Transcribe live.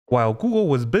While Google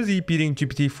was busy beating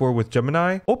GPT-4 with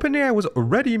Gemini, OpenAI was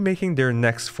already making their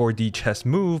next 4D chess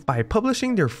move by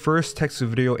publishing their first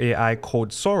text-to-video AI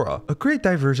called Sora, a great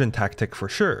diversion tactic for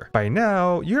sure. By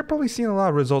now, you're probably seeing a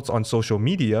lot of results on social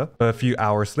media, but a few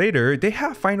hours later, they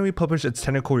have finally published its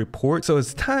technical report, so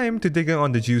it's time to dig in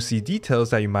on the juicy details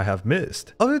that you might have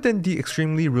missed. Other than the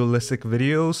extremely realistic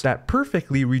videos that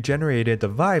perfectly regenerated the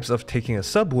vibes of taking a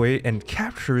subway and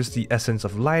captures the essence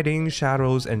of lighting,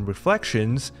 shadows, and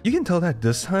reflections, you can tell that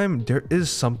this time there is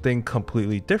something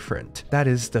completely different. That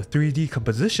is the 3D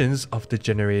compositions of the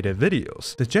generated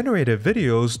videos. The generated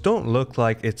videos don't look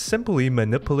like it's simply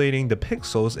manipulating the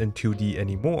pixels in 2D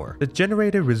anymore. The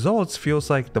generated results feels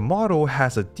like the model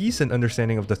has a decent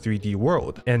understanding of the 3D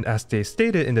world, and as they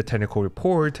stated in the technical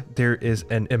report, there is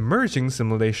an emerging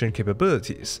simulation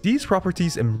capabilities. These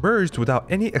properties emerged without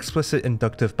any explicit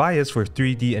inductive bias for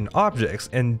 3D and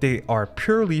objects, and they are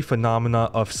purely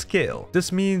phenomena of scale.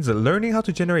 This means learning how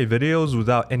to generate videos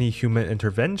without any human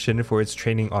intervention for its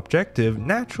training objective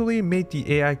naturally made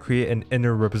the AI create an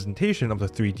inner representation of the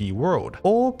 3D world,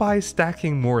 all by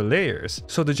stacking more layers.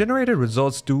 So the generated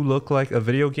results do look like a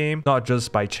video game, not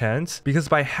just by chance, because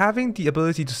by having the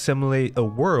ability to simulate a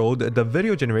world, the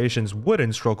video generations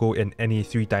wouldn't struggle in any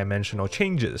three-dimensional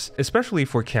changes, especially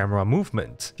for camera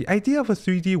movement. The idea of a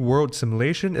 3D world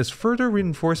simulation is further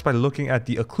reinforced by looking at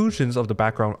the occlusions of the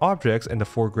background objects and the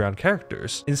foreground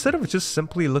characters. Instead of just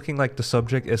simply looking like the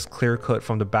subject is clear-cut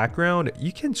from the background,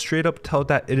 you can straight up tell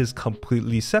that it is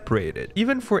completely separated.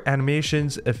 Even for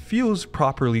animations, it feels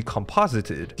properly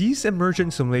composited. These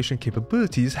emergent simulation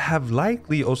capabilities have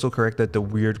likely also corrected the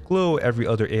weird glow every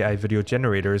other AI video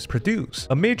generators produce.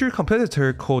 A major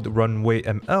competitor called Runway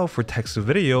ML for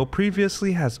text-to-video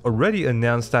previously has already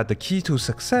announced that the key to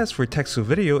success for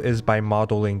text-to-video is by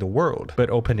modeling the world, but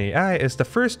OpenAI is the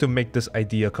first to make this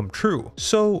idea come true.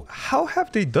 So how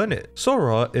have they done it?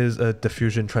 Sora is a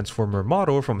diffusion transformer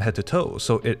model from head to toe,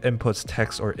 so it inputs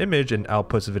text or image and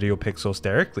outputs video pixels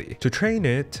directly. To train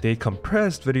it, they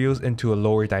compressed videos into a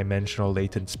lower dimensional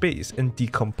latent space and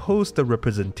decomposed the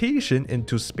representation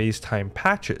into space-time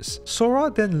patches.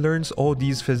 Sora then learns all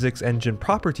these physics engine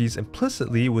properties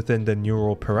implicitly within the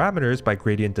neural parameters by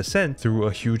gradient descent through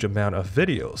a huge amount of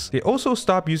videos. They also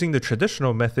stopped using the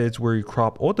traditional methods where you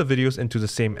crop all the videos into the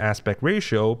same aspect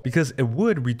ratio because it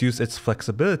would reduce its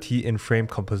flexibility in frame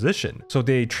composition. So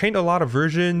they trained a lot of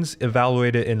versions,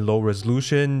 evaluated in low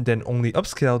resolution, then only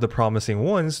upscaled the promising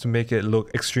ones to make it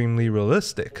look extremely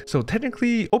realistic. So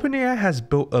technically, OpenAI has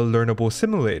built a learnable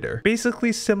simulator,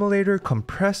 basically simulator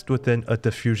compressed within a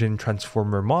diffusion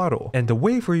transformer model. And the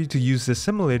way for you to use this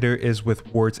simulator is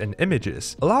with words and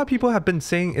images. A lot of people have been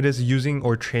saying it is using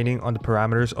or training on the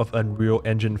parameters of Unreal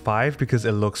Engine 5 because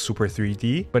it looks super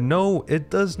 3D, but no, it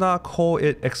does not call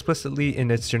it explicitly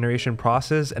in its generation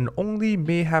process and only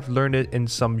may have learned it in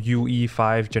some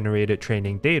UE5 generated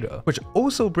training data. Which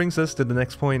also brings us to the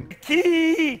next point. The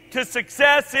key to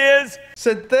success is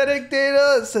synthetic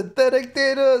data, synthetic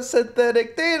data,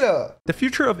 synthetic data. The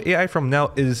future of AI from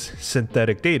now is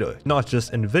synthetic data, not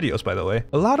just in videos by the way.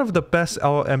 A lot of the best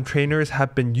LLM trainers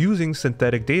have been using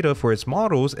synthetic data for its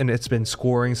models and it's been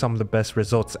scoring some of the best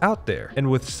results out there. And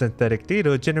with synthetic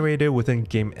data generated within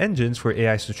game engines for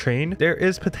AIs to train, there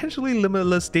is potentially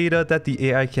limitless data that the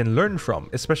AI can learn from,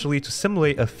 especially to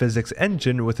simulate a physics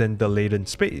engine within the latent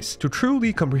space. To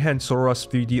truly comprehend Sora's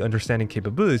 3D understanding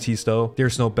capabilities though,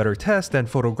 there's no better test than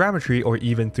photogrammetry or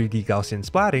even 3D Gaussian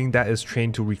splatting that is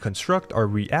trained to reconstruct our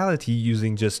reality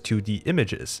using just 2D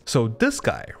images. So this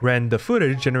guy ran the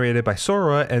footage generated by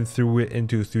Sora and threw it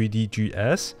into 3D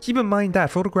GS. Keep in mind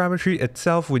that photogrammetry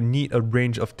itself would need a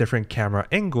range of different camera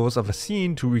angles of a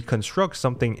scene to reconstruct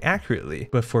something accurately,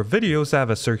 but for videos that have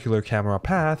a circular camera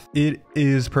path, it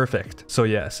is perfect. So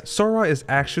yes, Sora is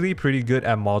actually pretty good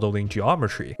at modeling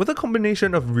geometry. With a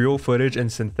combination of real footage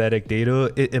and synthetic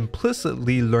data, it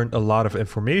implicitly learned a lot of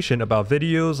information about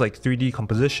videos like 3D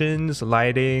compositions,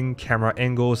 lighting, camera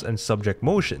angles, and subject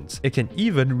motions. It can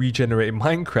even regenerate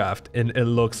Minecraft and it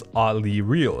looks oddly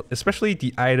real, especially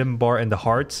the item bar and the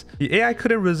hearts. The AI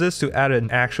couldn't resist to add an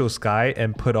actual sky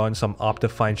and put on some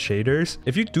optified shaders.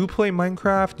 If you do play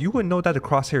Minecraft, you would know that the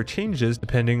crosshair changes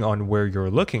depending on where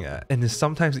you're looking at, and it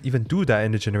sometimes even do that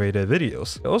in the generated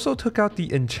videos. It also took out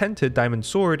the enchanted diamond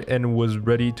sword and was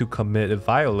ready to commit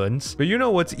violence. But you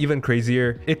know what's even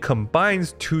crazier? It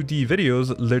combines 2D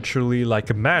videos literally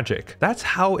like magic. That's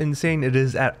how insane it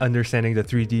is at understanding the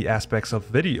 3D aspects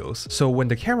of videos. So when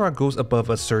the camera goes above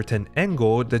a certain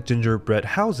angle, the gingerbread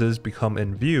houses become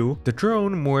in view, the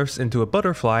drone morphs into a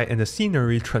butterfly and the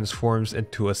scenery transforms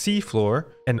into a seafloor,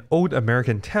 an old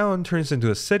American town turns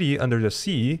into a city under the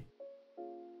sea,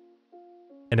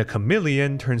 and a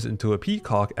chameleon turns into a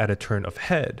peacock at a turn of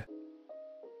head.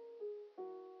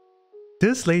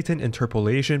 This latent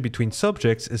interpolation between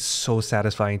subjects is so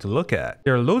satisfying to look at.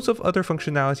 There are loads of other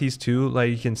functionalities too, like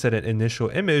you can set an initial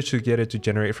image to get it to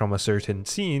generate from a certain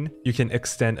scene. You can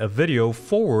extend a video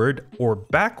forward or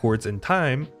backwards in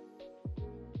time,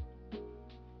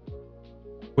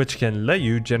 which can let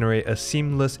you generate a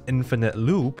seamless infinite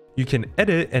loop. You can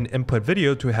edit and input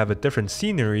video to have a different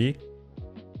scenery,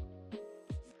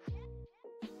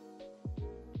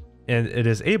 and it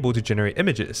is able to generate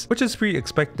images, which is pretty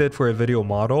expected for a video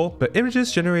model, but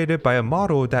images generated by a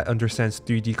model that understands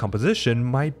 3D composition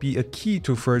might be a key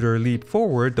to further leap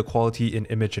forward the quality in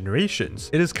image generations.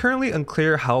 It is currently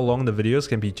unclear how long the videos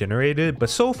can be generated, but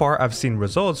so far I've seen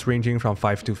results ranging from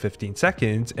 5 to 15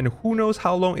 seconds, and who knows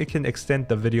how long it can extend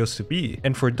the videos to be.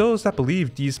 And for those that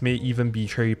believe these may even be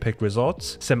cherry-picked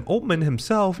results, Sam Altman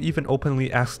himself even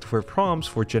openly asked for prompts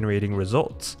for generating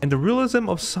results. And the realism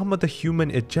of some of the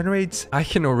human it generates, I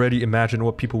can already imagine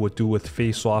what people would do with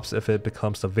face swaps if it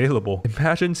becomes available.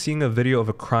 Imagine seeing a video of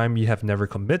a crime you have never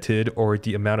committed or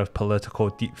the amount of political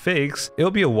deepfakes.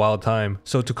 It'll be a wild time.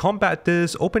 So to combat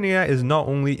this, OpenAI is not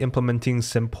only implementing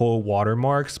simple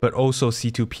watermarks, but also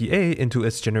C2PA into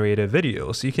its generated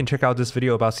videos. You can check out this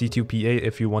video about C2PA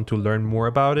if you want to learn more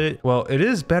about it. Well, it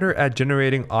is better at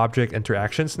generating object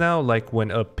interactions now, like when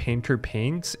a painter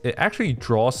paints, it actually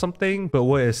draws something, but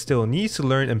what it still needs to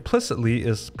learn implicitly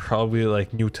is probably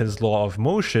like Newton's law of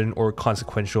motion or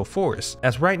consequential force.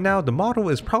 As right now, the model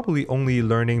is probably only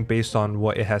learning based on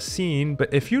what it has seen,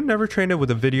 but if you never train it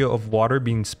with a video of water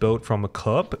being spilled from a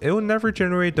cup, it will never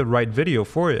generate the right video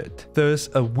for it. Thus,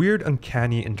 a weird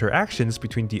uncanny interactions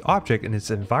between the object and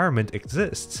its environment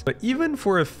exists. But even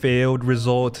for a failed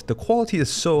result, the quality is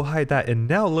so high that it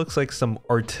now looks like some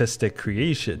artistic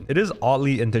creation. It is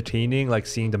oddly entertaining, like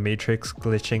seeing the matrix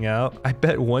glitching out. I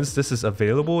bet once this is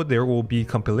available, there will be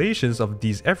compilations of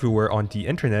these everywhere on the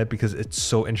internet because it's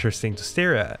so interesting to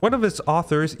stare at. One of its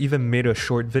authors even made a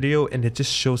short video, and it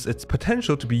just shows its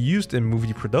potential to be used in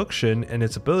movie production and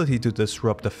its ability to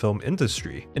disrupt the film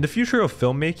industry. In the future of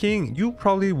filmmaking, you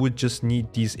probably would just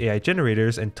need these AI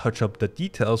generators and touch up the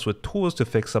details with tools to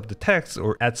fix up the text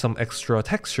or add some extra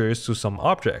textures to some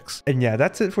objects. And yeah,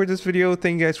 that's it for this video.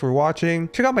 Thank you guys for watching.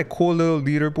 Check out my cool little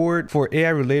leaderboard for AI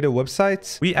related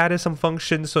websites. We added some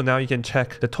functions, so now you can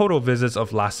check the total visits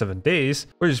of last 7 days,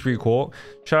 which is pretty cool.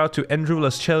 Shout out to Andrew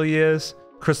Lescelius,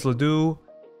 Chris LeDoux,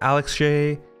 Alex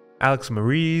J, Alex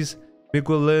Maurice,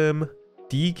 Miguilim,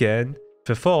 Deagan,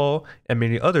 FiFaŁ, and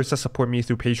many others that support me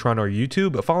through Patreon or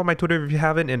YouTube. Follow my Twitter if you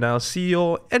haven't, and I'll see you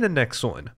all in the next one.